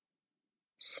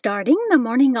Starting the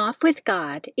morning off with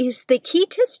God is the key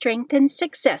to strength and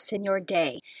success in your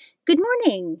day. Good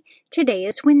morning. Today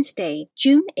is Wednesday,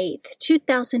 June 8th,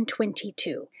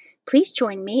 2022. Please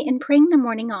join me in praying the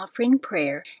morning offering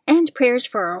prayer and prayers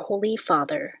for our Holy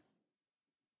Father.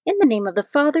 In the name of the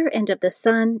Father, and of the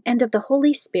Son, and of the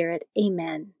Holy Spirit,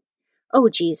 Amen. O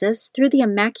Jesus, through the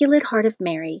Immaculate Heart of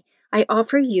Mary, I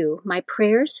offer you my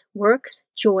prayers, works,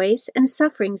 joys, and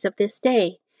sufferings of this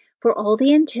day, for all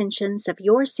the intentions of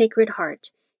your Sacred Heart,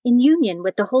 in union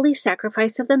with the holy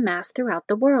sacrifice of the Mass throughout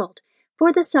the world,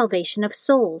 for the salvation of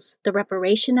souls, the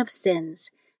reparation of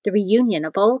sins, the reunion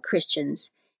of all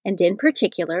Christians, and in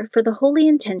particular for the holy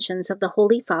intentions of the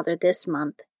Holy Father this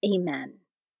month. Amen.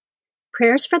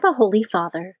 Prayers for the Holy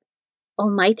Father.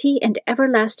 Almighty and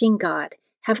everlasting God,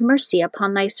 have mercy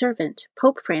upon thy servant,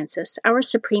 Pope Francis, our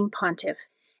Supreme Pontiff,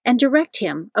 and direct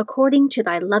him, according to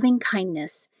thy loving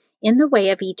kindness, in the way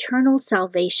of eternal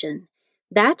salvation,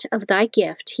 that of thy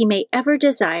gift he may ever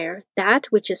desire that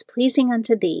which is pleasing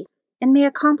unto thee, and may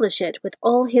accomplish it with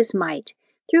all his might,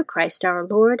 through Christ our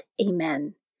Lord.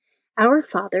 Amen. Our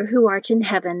Father, who art in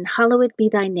heaven, hallowed be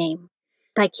thy name.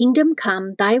 Thy kingdom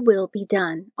come, thy will be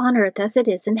done, on earth as it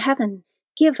is in heaven.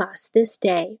 Give us this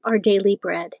day our daily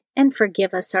bread, and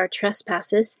forgive us our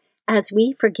trespasses, as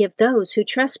we forgive those who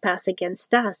trespass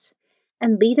against us.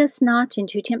 And lead us not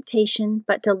into temptation,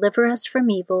 but deliver us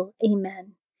from evil.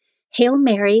 Amen. Hail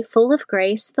Mary, full of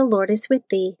grace, the Lord is with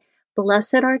thee.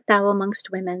 Blessed art thou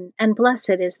amongst women, and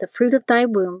blessed is the fruit of thy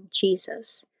womb,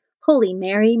 Jesus. Holy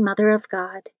Mary, Mother of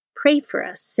God, pray for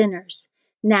us sinners,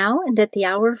 now and at the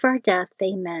hour of our death.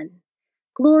 Amen.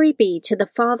 Glory be to the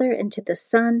Father, and to the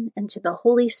Son, and to the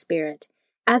Holy Spirit,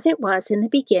 as it was in the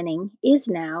beginning, is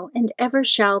now, and ever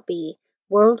shall be,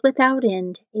 world without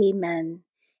end. Amen.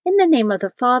 In the name of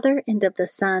the Father, and of the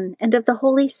Son, and of the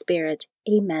Holy Spirit.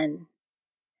 Amen.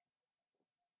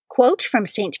 Quote from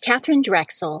St. Catherine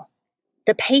Drexel: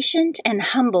 "The patient and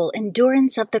humble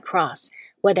endurance of the cross,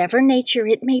 whatever nature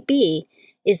it may be,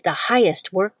 is the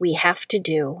highest work we have to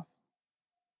do."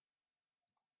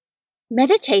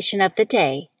 Meditation of the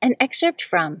Day, an excerpt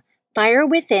from Fire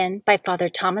Within by Father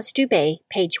Thomas Dubay,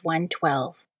 page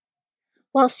 112.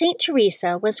 While St.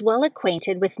 Teresa was well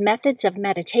acquainted with methods of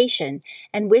meditation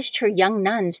and wished her young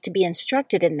nuns to be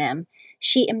instructed in them,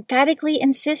 she emphatically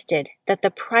insisted that the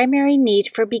primary need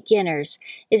for beginners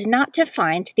is not to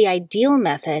find the ideal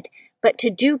method, but to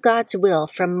do God's will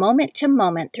from moment to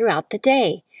moment throughout the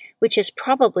day, which is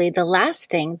probably the last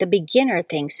thing the beginner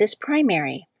thinks is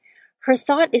primary. Her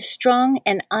thought is strong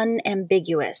and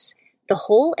unambiguous. The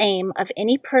whole aim of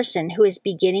any person who is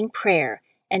beginning prayer,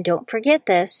 and don't forget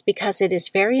this because it is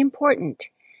very important,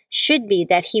 should be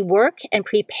that he work and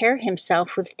prepare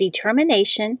himself with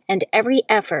determination and every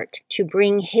effort to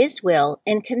bring his will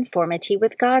in conformity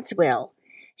with God's will.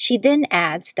 She then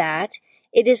adds that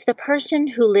it is the person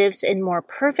who lives in more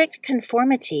perfect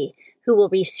conformity who will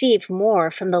receive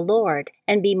more from the Lord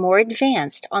and be more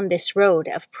advanced on this road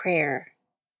of prayer.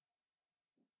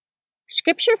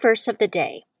 Scripture verse of the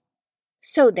day.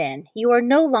 So then, you are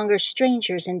no longer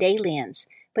strangers and aliens,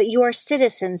 but you are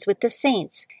citizens with the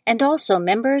saints, and also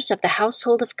members of the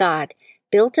household of God,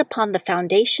 built upon the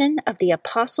foundation of the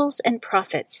apostles and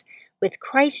prophets, with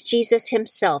Christ Jesus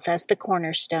himself as the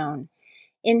cornerstone.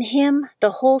 In him,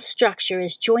 the whole structure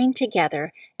is joined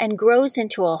together and grows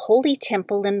into a holy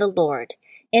temple in the Lord,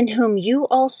 in whom you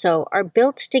also are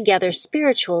built together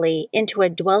spiritually into a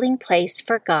dwelling place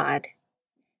for God.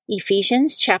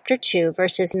 Ephesians chapter 2,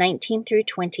 verses 19 through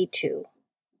 22.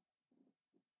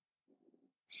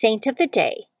 Saint of the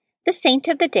Day. The saint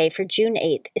of the day for June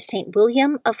 8th is St.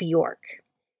 William of York.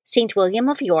 St. William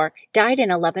of York died in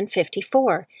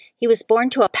 1154. He was born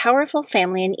to a powerful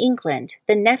family in England,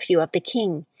 the nephew of the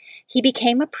king. He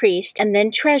became a priest and then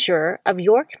treasurer of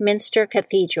York Minster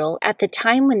Cathedral at the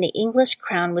time when the English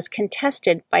crown was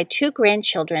contested by two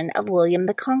grandchildren of William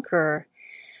the Conqueror.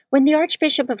 When the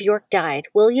Archbishop of York died,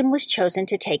 William was chosen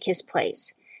to take his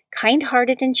place.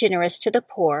 Kind-hearted and generous to the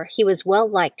poor, he was well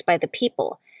liked by the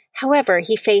people. However,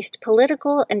 he faced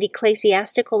political and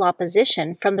ecclesiastical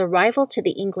opposition from the rival to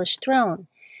the English throne.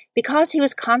 Because he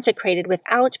was consecrated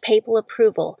without papal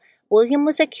approval, William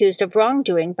was accused of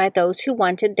wrongdoing by those who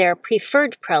wanted their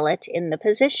preferred prelate in the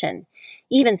position.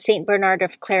 Even St. Bernard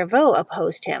of Clairvaux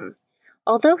opposed him.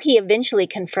 Although he eventually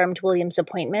confirmed William's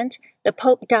appointment, the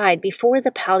Pope died before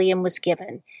the pallium was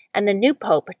given, and the new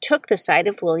Pope took the side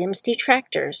of William's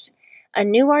detractors. A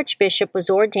new archbishop was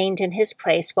ordained in his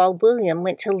place while William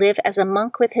went to live as a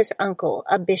monk with his uncle,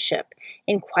 a bishop,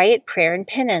 in quiet prayer and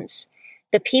penance.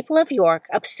 The people of York,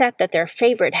 upset that their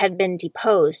favorite had been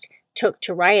deposed, took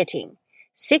to rioting.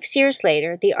 6 years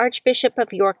later, the Archbishop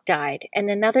of York died, and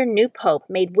another new pope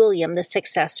made William the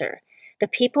successor. The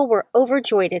people were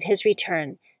overjoyed at his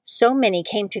return. So many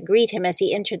came to greet him as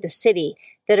he entered the city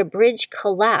that a bridge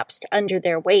collapsed under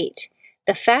their weight.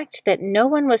 The fact that no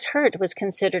one was hurt was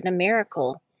considered a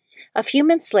miracle. A few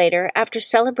months later, after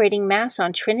celebrating Mass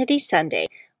on Trinity Sunday,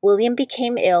 William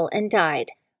became ill and died.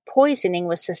 Poisoning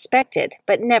was suspected,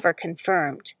 but never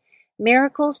confirmed.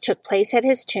 Miracles took place at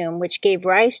his tomb, which gave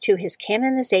rise to his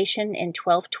canonization in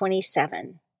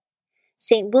 1227.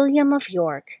 St. William of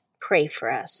York, pray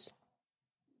for us.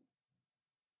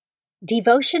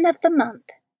 Devotion of the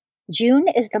Month. June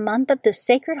is the month of the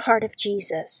Sacred Heart of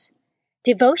Jesus.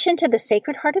 Devotion to the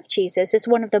Sacred Heart of Jesus is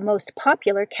one of the most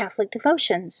popular Catholic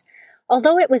devotions.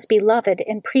 Although it was beloved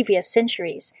in previous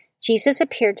centuries, Jesus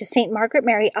appeared to St. Margaret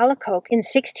Mary Alacoque in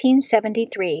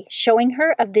 1673, showing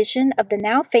her a vision of the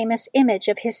now famous image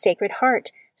of his Sacred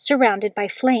Heart, surrounded by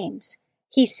flames.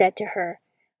 He said to her,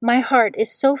 "My heart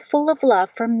is so full of love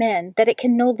for men that it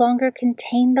can no longer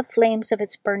contain the flames of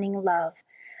its burning love.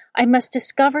 I must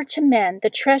discover to men the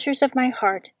treasures of my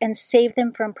heart and save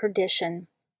them from perdition."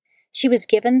 She was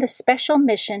given the special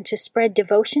mission to spread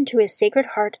devotion to his Sacred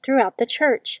Heart throughout the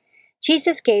Church.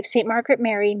 Jesus gave St. Margaret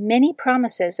Mary many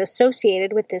promises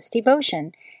associated with this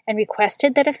devotion and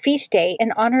requested that a feast day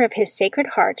in honor of his Sacred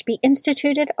Heart be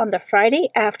instituted on the Friday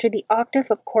after the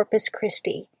octave of Corpus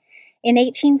Christi. In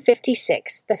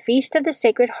 1856, the Feast of the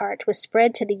Sacred Heart was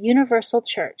spread to the Universal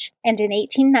Church, and in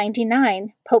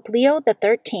 1899, Pope Leo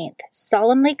XIII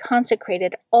solemnly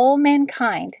consecrated all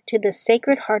mankind to the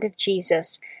Sacred Heart of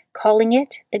Jesus, calling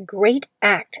it the great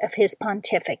act of his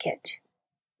pontificate.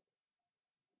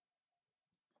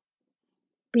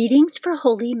 Readings for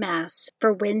Holy Mass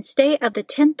for Wednesday of the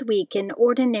 10th week in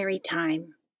Ordinary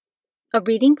Time. A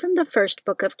reading from the first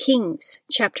book of Kings,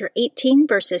 chapter 18,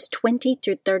 verses 20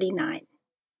 through 39.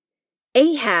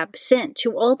 Ahab sent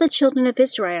to all the children of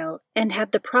Israel and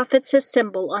had the prophets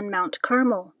assemble on Mount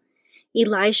Carmel.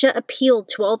 Elijah appealed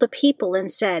to all the people and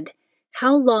said,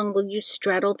 "How long will you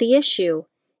straddle the issue?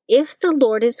 If the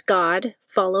Lord is God,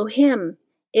 follow him.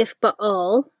 If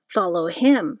Baal, follow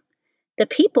him." The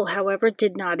people, however,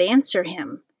 did not answer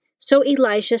him. So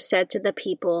Elijah said to the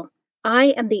people, "I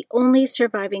am the only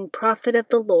surviving prophet of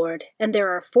the Lord, and there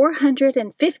are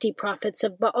 450 prophets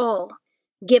of Baal.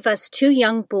 Give us 2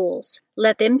 young bulls.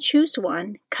 Let them choose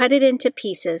one, cut it into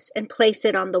pieces, and place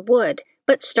it on the wood,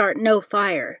 but start no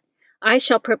fire. I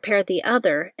shall prepare the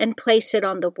other, and place it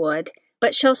on the wood,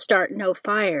 but shall start no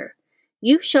fire.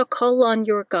 You shall call on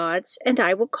your gods, and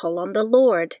I will call on the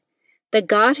Lord. The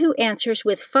God who answers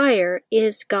with fire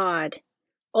is God."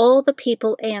 All the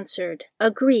people answered,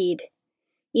 "Agreed."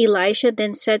 Elisha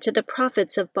then said to the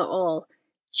prophets of Baal,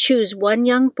 "Choose 1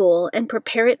 young bull and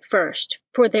prepare it first,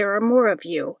 for there are more of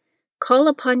you. Call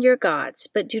upon your gods,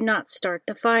 but do not start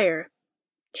the fire."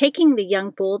 Taking the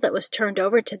young bull that was turned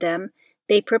over to them,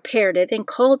 they prepared it and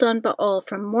called on Baal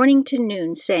from morning to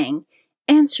noon, saying,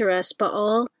 "Answer us,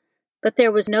 Baal." But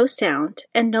there was no sound,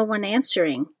 and no one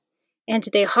answering. And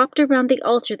they hopped around the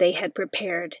altar they had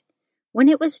prepared. When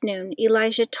it was noon,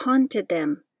 Elijah taunted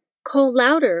them, "Call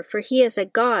louder, for he is a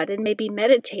god and may be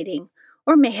meditating,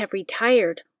 or may have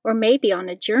retired, or may be on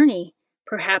a journey.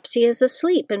 Perhaps he is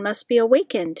asleep and must be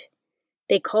awakened."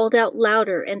 They called out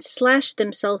louder and slashed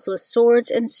themselves with swords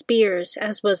and spears,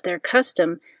 as was their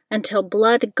custom, until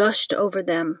blood gushed over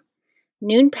them.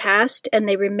 Noon passed, and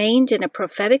they remained in a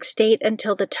prophetic state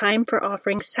until the time for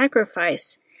offering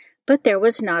sacrifice. But there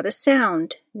was not a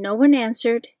sound, no one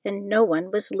answered, and no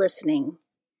one was listening.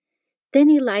 Then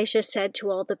Elisha said to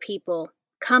all the people,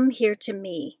 "Come here to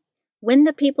me." When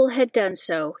the people had done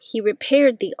so, he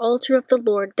repaired the altar of the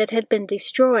Lord that had been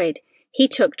destroyed. He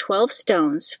took 12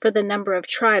 stones, for the number of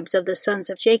tribes of the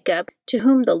sons of Jacob, to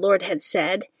whom the Lord had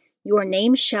said, "Your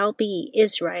name shall be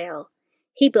Israel."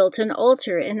 He built an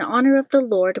altar in honor of the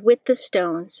Lord with the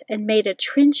stones, and made a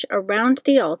trench around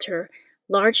the altar,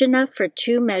 large enough for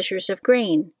 2 measures of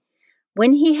grain.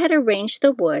 When he had arranged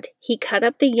the wood, he cut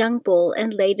up the young bull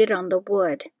and laid it on the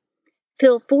wood.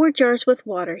 "Fill 4 jars with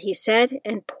water," he said,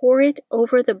 "and pour it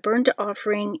over the burnt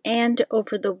offering and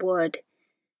over the wood."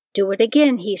 "Do it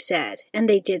again," he said, and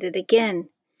they did it again.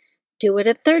 "Do it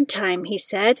a 3rd time," he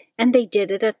said, and they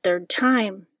did it a 3rd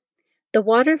time. The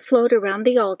water flowed around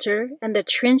the altar, and the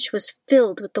trench was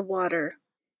filled with the water.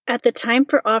 At the time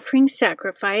for offering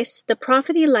sacrifice, the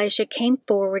prophet Elisha came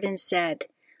forward and said,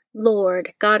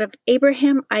 "Lord, God of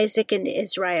Abraham, Isaac, and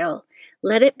Israel,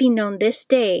 let it be known this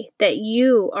day that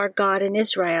you are God in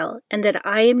Israel, and that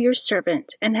I am your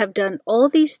servant, and have done all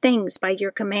these things by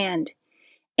your command.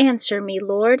 Answer me,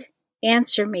 Lord.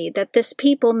 Answer me, that this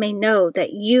people may know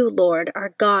that you, Lord,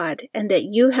 are God, and that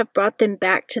you have brought them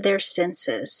back to their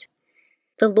senses.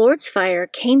 The Lord's fire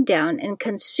came down and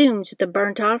consumed the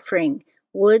burnt offering,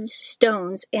 woods,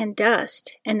 stones, and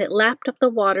dust, and it lapped up the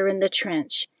water in the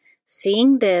trench.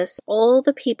 Seeing this, all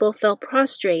the people fell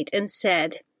prostrate and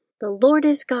said, "The Lord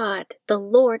is God, the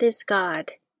Lord is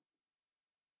God."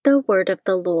 The word of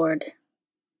the Lord.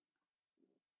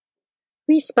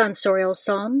 Responsorial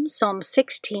Psalm, Psalm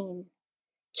 16.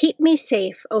 Keep me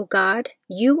safe, O God,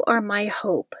 you are my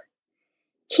hope.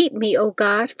 Keep me, O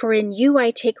God, for in you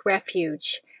I take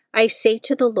refuge. I say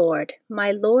to the Lord,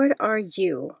 my Lord are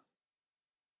you.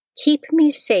 Keep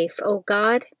me safe, O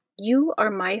God, you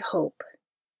are my hope.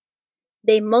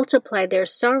 They multiply their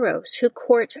sorrows who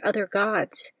court other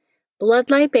gods. Blood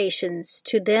libations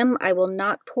to them I will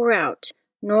not pour out,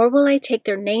 nor will I take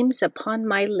their names upon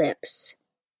my lips.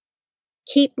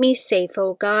 Keep me safe,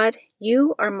 O God,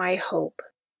 you are my hope.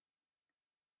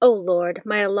 O Lord,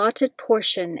 my allotted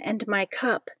portion and my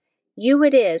cup, you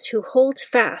it is who hold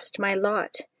fast my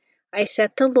lot. I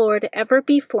set the Lord ever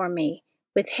before me.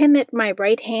 With him at my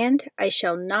right hand I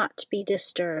shall not be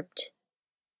disturbed.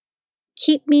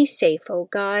 Keep me safe, O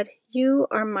God, you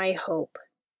are my hope.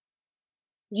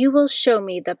 You will show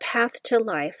me the path to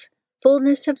life,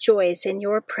 fullness of joys in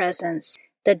your presence,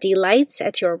 the delights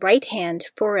at your right hand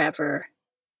forever.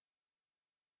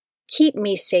 Keep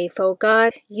me safe, O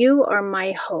God, you are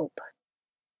my hope.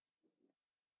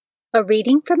 A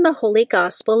reading from the Holy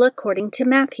Gospel according to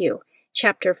Matthew,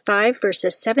 chapter 5,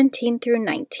 verses 17 through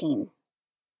 19.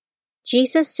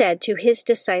 Jesus said to his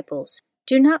disciples,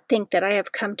 "Do not think that I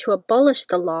have come to abolish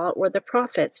the law or the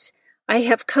prophets. I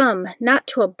have come not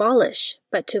to abolish,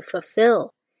 but to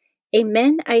fulfill.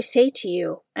 Amen, I say to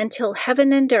you, until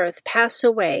heaven and earth pass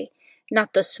away,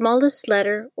 not the smallest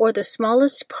letter or the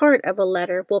smallest part of a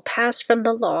letter will pass from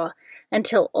the law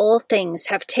until all things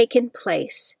have taken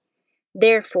place.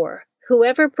 Therefore,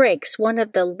 whoever breaks one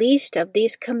of the least of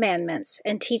these commandments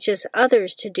and teaches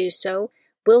others to do so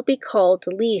will be called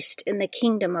least in the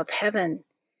kingdom of heaven.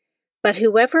 But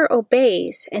whoever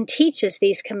obeys and teaches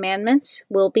these commandments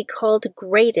will be called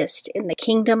greatest in the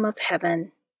kingdom of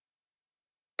heaven."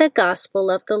 The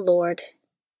Gospel of the Lord.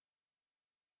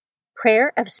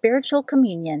 Prayer of Spiritual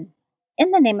Communion.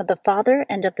 In the name of the Father,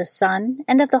 and of the Son,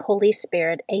 and of the Holy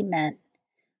Spirit. Amen.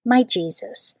 My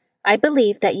Jesus, I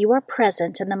believe that you are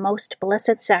present in the most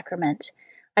blessed sacrament.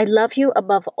 I love you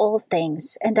above all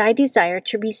things, and I desire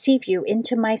to receive you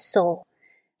into my soul.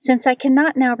 Since I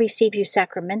cannot now receive you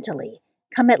sacramentally,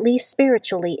 come at least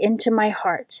spiritually into my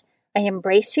heart. I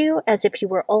embrace you as if you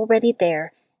were already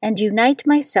there, and unite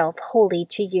myself wholly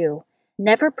to you.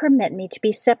 Never permit me to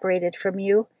be separated from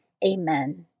you.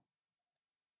 Amen.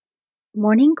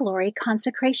 Morning Glory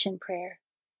Consecration Prayer.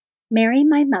 Mary,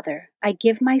 my mother, I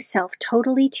give myself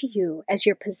totally to you as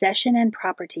your possession and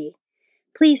property.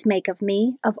 Please make of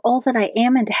me, of all that I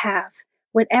am and have,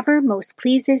 whatever most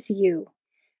pleases you.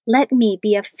 Let me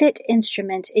be a fit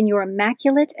instrument in your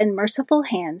immaculate and merciful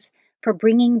hands for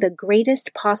bringing the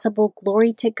greatest possible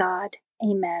glory to God.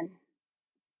 Amen.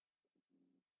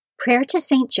 Prayer to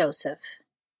Saint Joseph.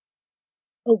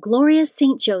 O glorious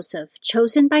Saint Joseph,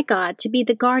 chosen by God to be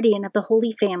the guardian of the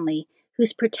Holy Family,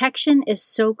 whose protection is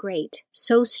so great,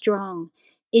 so strong,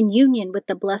 in union with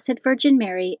the Blessed Virgin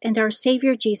Mary and our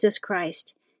Savior Jesus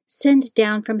Christ, send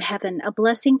down from heaven a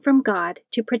blessing from God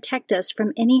to protect us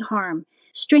from any harm,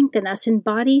 strengthen us in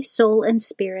body, soul, and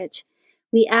spirit.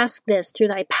 We ask this through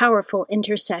thy powerful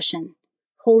intercession.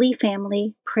 Holy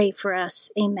Family, pray for us.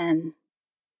 Amen.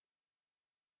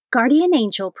 Guardian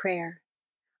Angel Prayer.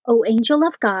 O angel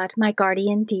of God, my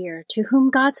guardian dear, to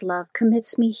whom God's love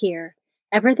commits me here,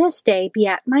 ever this day be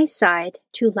at my side,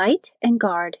 to light and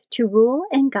guard, to rule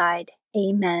and guide.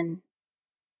 Amen.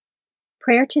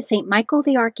 Prayer to Saint Michael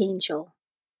the Archangel.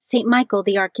 Saint Michael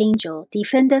the Archangel,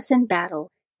 defend us in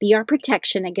battle, be our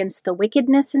protection against the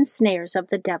wickedness and snares of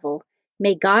the devil.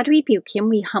 May God rebuke him,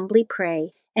 we humbly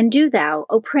pray, and do thou,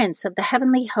 O Prince of the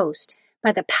heavenly host,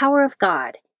 by the power of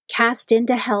God, cast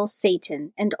into hell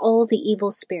Satan and all the evil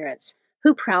spirits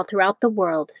who prowl throughout the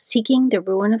world, seeking the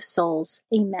ruin of souls.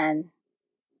 Amen.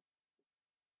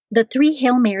 The Three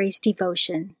Hail Marys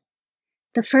Devotion.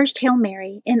 The first Hail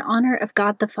Mary, in honor of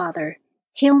God the Father.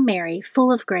 Hail Mary,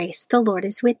 full of grace, the Lord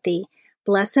is with thee.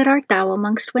 Blessed art thou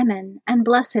amongst women, and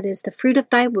blessed is the fruit of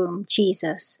thy womb,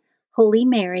 Jesus. Holy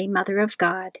Mary, Mother of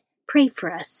God, pray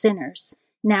for us sinners,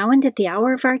 now and at the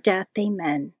hour of our death.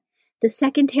 Amen. The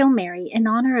second Hail Mary, in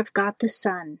honor of God the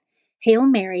Son. Hail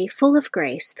Mary, full of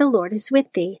grace, the Lord is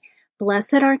with thee.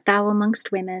 Blessed art thou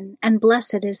amongst women, and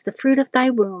blessed is the fruit of thy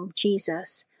womb,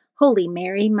 Jesus. Holy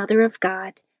Mary, Mother of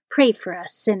God, pray for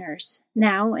us sinners,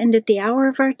 now and at the hour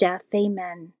of our death.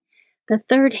 Amen. The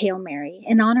third Hail Mary,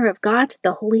 in honor of God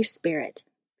the Holy Spirit.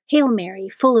 Hail Mary,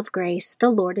 full of grace, the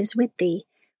Lord is with thee.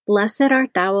 Blessed art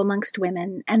thou amongst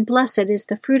women, and blessed is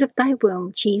the fruit of thy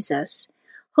womb, Jesus.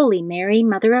 Holy Mary,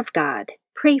 Mother of God,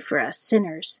 pray for us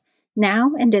sinners,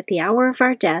 now and at the hour of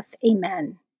our death.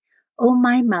 Amen. O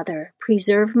my Mother,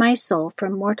 preserve my soul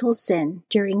from mortal sin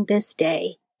during this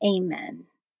day. Amen.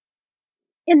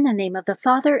 In the name of the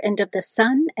Father, and of the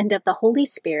Son, and of the Holy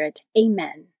Spirit.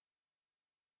 Amen.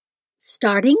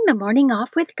 Starting the morning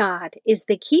off with God is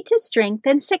the key to strength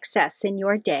and success in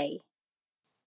your day.